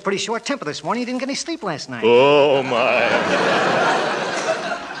 The judge is pretty short-tempered this morning. He didn't get any sleep last night. Oh, my.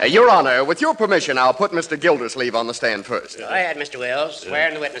 Your Honor, with your permission, I'll put Mr. Gildersleeve on the stand first. Go ahead, Mr. Wells. Swear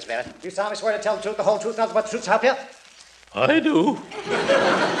in the witness, Bella. You solemnly swear to tell the truth, the whole truth, nothing but the truth to help you? I do.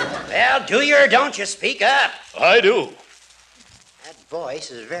 Well, do you or don't you speak up? I do. That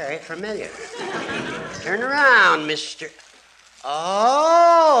voice is very familiar. Turn around, Mr.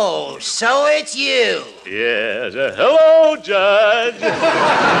 Oh, so it's you. Yes. Hello, Judge.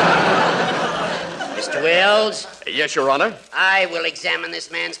 Mr. Wells? Yes, Your Honor. I will examine this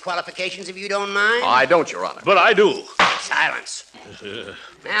man's qualifications if you don't mind. I don't, Your Honor. But I do. Silence.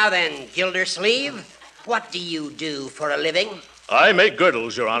 Now then, Gildersleeve, what do you do for a living? I make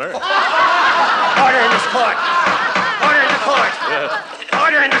girdles, Your Honor. Order in this court. Order in the court.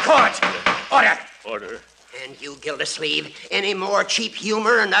 Order in the court. Order. Order. And you, Gildersleeve, any more cheap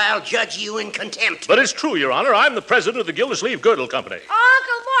humor and I'll judge you in contempt. But it's true, Your Honor. I'm the president of the Gildersleeve Girdle Company. Oh,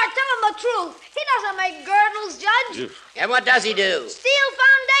 Uncle Mort, tell him the truth. He doesn't make girdles, Judge. And what does he do? Steel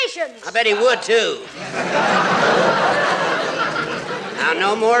foundations. I bet he would, too. Now,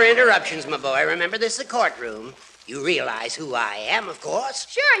 no more interruptions, my boy. Remember, this is a courtroom. You realize who I am, of course.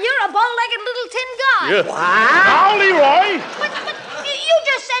 Sure, you're a bow-legged little tin god. Yeah. What? Now, Leroy! But you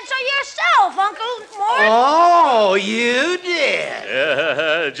just said so yourself, Uncle Mort. Oh, you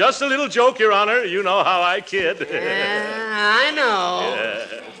did. Just a little joke, Your Honor. You know how I kid. I know.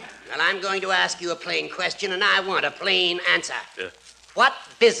 Well, I'm going to ask you a plain question, and I want a plain answer. What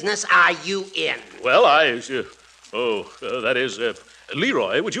business are you in? Well, that is,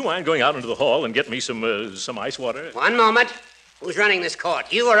 Leroy, would you mind going out into the hall and get me some ice water? One moment. Who's running this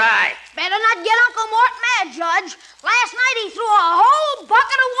court, you or I? Better not get Uncle Mort mad, Judge. Last night he threw a whole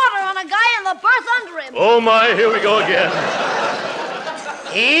bucket of water on a guy in the berth under him. Oh, my, here we go again.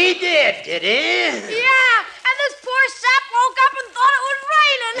 He did he? Yeah, and this poor sap woke up and thought it was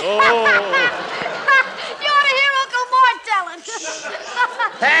raining. Oh. You ought to hear Uncle Mort tell it.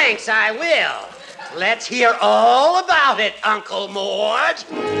 Thanks, I will. Let's hear all about it, Uncle Mort.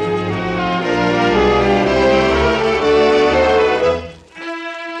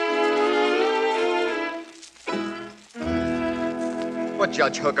 But,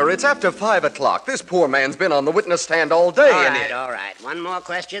 Judge Hooker, it's after 5 o'clock. This poor man's been on the witness stand all day. All right. One more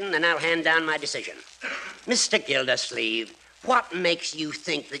question, then I'll hand down my decision. Mr. Gildersleeve, what makes you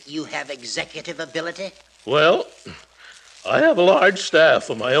think that you have executive ability? Well, I have a large staff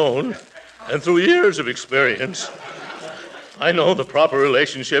of my own, and through years of experience, I know the proper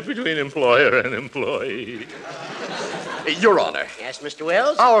relationship between employer and employee. Your Honor. Yes, Mr.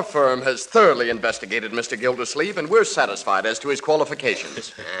 Wills? Our firm has thoroughly investigated Mr. Gildersleeve, and we're satisfied as to his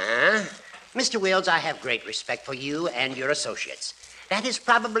qualifications. Mr. Wills, I have great respect for you and your associates. That is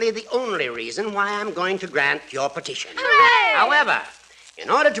probably the only reason why I'm going to grant your petition. Hooray! However, in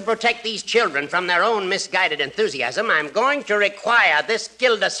order to protect these children from their own misguided enthusiasm, I'm going to require this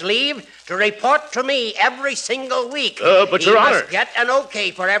Gildersleeve to report to me every single week. But, Your Honor... He must get an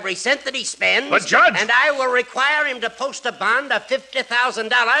okay for every cent that he spends. But, Judge... And I will require him to post a bond of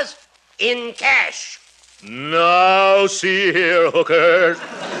 $50,000 in cash. Now, see here, Hooker.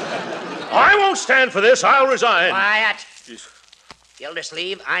 I won't stand for this. I'll resign. Quiet.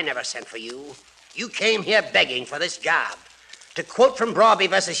 Gildersleeve, I never sent for you. You came here begging for this job. To quote from Brawby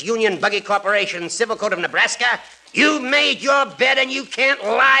versus Union Buggy Corporation, Civil Code of Nebraska, you made your bed and you can't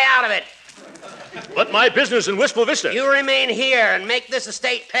lie out of it. But my business in Wistful Vista... You remain here and make this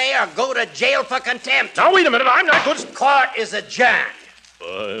estate pay or go to jail for contempt. Now, wait a minute. I'm not going to... Court is adjourned.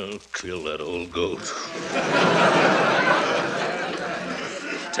 I'll kill that old goat.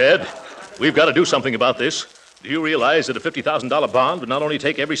 Ted, we've got to do something about this. Do you realize that a $50,000 bond would not only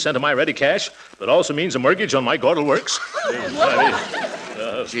take every cent of my ready cash, but also means a mortgage on my Gordle Works?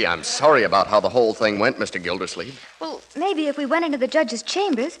 Gee, I'm sorry about how the whole thing went, Mr. Gildersleeve. Well, maybe if we went into the judge's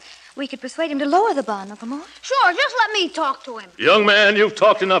chambers, we could persuade him to lower the bond, Uncle Mort. Sure, just let me talk to him. Young man, you've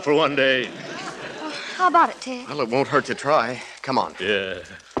talked enough for one day. Well, how about it, Ted? Well, it won't hurt to try. Come on. Yeah.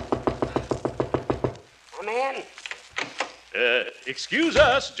 Come in. Excuse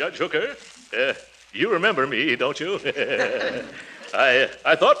us, Judge Hooker. You remember me, don't you?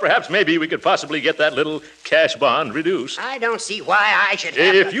 I thought perhaps maybe we could possibly get that little cash bond reduced. I don't see why I should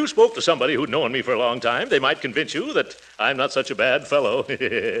have... If you spoke to somebody who'd known me for a long time, they might convince you that I'm not such a bad fellow.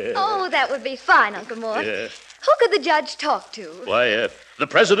 Oh, that would be fine, Uncle Mort. Yeah. Who could the judge talk to? Why, the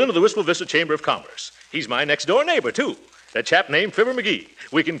president of the Wistful Vista Chamber of Commerce. He's my next-door neighbor, too. A chap named Fibber McGee.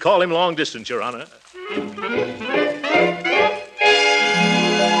 We can call him long distance, Your Honor.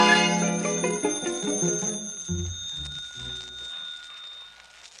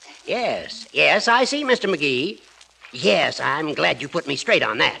 Yes, I see, Mr. McGee. Yes, I'm glad you put me straight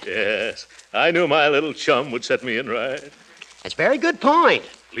on that. Yes, I knew my little chum would set me in right. That's a very good point.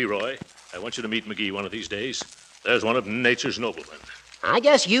 Leroy, I want you to meet McGee one of these days. There's one of nature's noblemen. I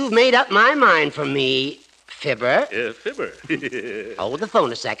guess you've made up my mind for me, Fibber. Fibber. Hold the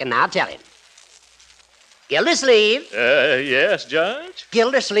phone a second, I'll tell him. Gildersleeve. Yes, Judge?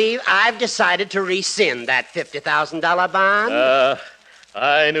 Gildersleeve, I've decided to rescind that $50,000 bond.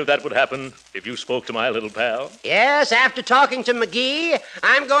 I knew that would happen if you spoke to my little pal. Yes, after talking to McGee,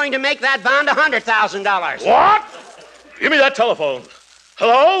 I'm going to make that bond $100,000. What? Give me that telephone.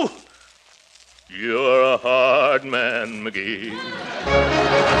 Hello? You're a hard man, McGee.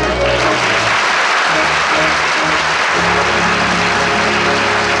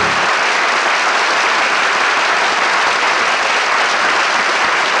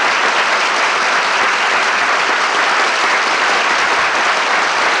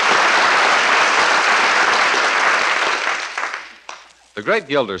 The great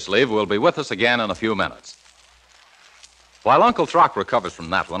Gildersleeve will be with us again in a few minutes. While Uncle Throck recovers from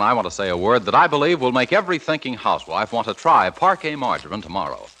that one, I want to say a word that I believe will make every thinking housewife want to try Parquet margarine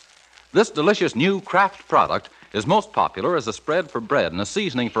tomorrow. This delicious new Kraft product is most popular as a spread for bread and a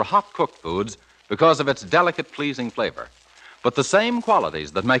seasoning for hot cooked foods because of its delicate, pleasing flavor. But the same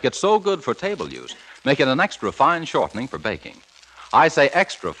qualities that make it so good for table use make it an extra fine shortening for baking. I say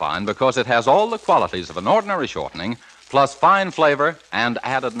extra fine because it has all the qualities of an ordinary shortening, plus fine flavor and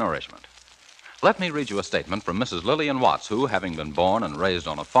added nourishment. Let me read you a statement from Mrs. Lillian Watts, who, having been born and raised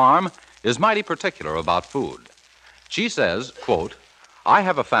on a farm, is mighty particular about food. She says, quote, I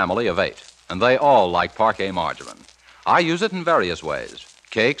have a family of 8, and they all like Parquet margarine. I use it in various ways: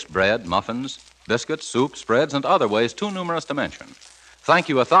 cakes, bread, muffins, biscuits, soup, spreads, and other ways too numerous to mention. Thank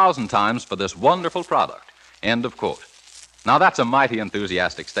you 1,000 times for this wonderful product. End of quote. Now, that's a mighty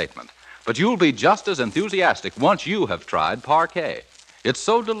enthusiastic statement, but you'll be just as enthusiastic once you have tried Parquet. It's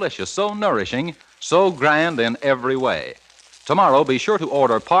so delicious, so nourishing, so grand in every way. Tomorrow, be sure to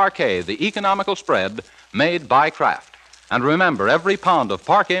order Parquet, the economical spread made by Kraft. And remember, every pound of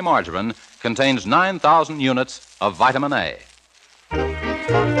Parquet margarine contains 9,000 units of vitamin A.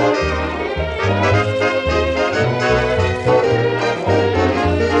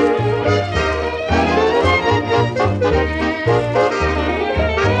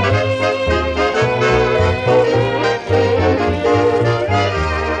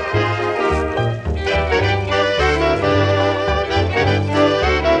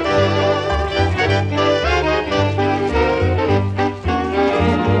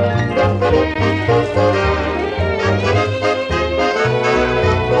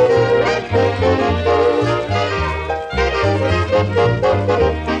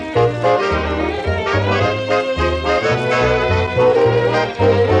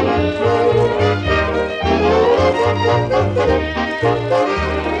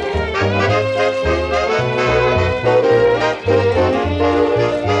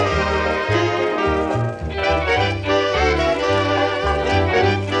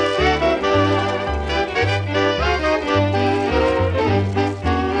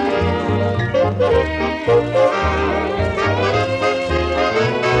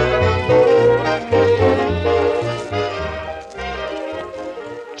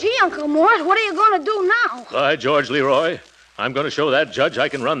 Uncle Mort, what are you going to do now? By George Leroy, I'm going to show that judge I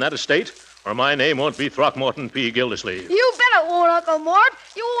can run that estate, or my name won't be Throckmorton P. Gildersleeve. You bet it won't, Uncle Mort.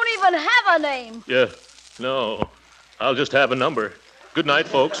 You won't even have a name. Yeah, no. I'll just have a number. Good night,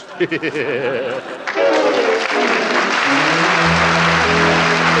 folks.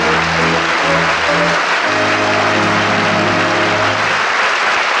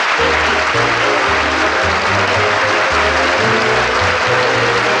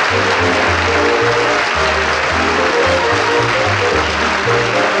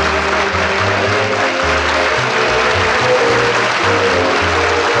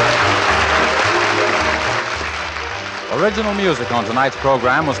 Original music on tonight's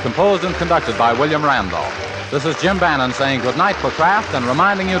program was composed and conducted by William Randolph. This is Jim Bannon saying goodnight for Kraft and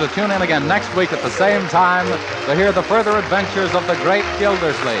reminding you to tune in again next week at the same time to hear the further adventures of the great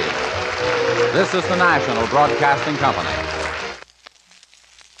Gildersleeve. This is the National Broadcasting Company.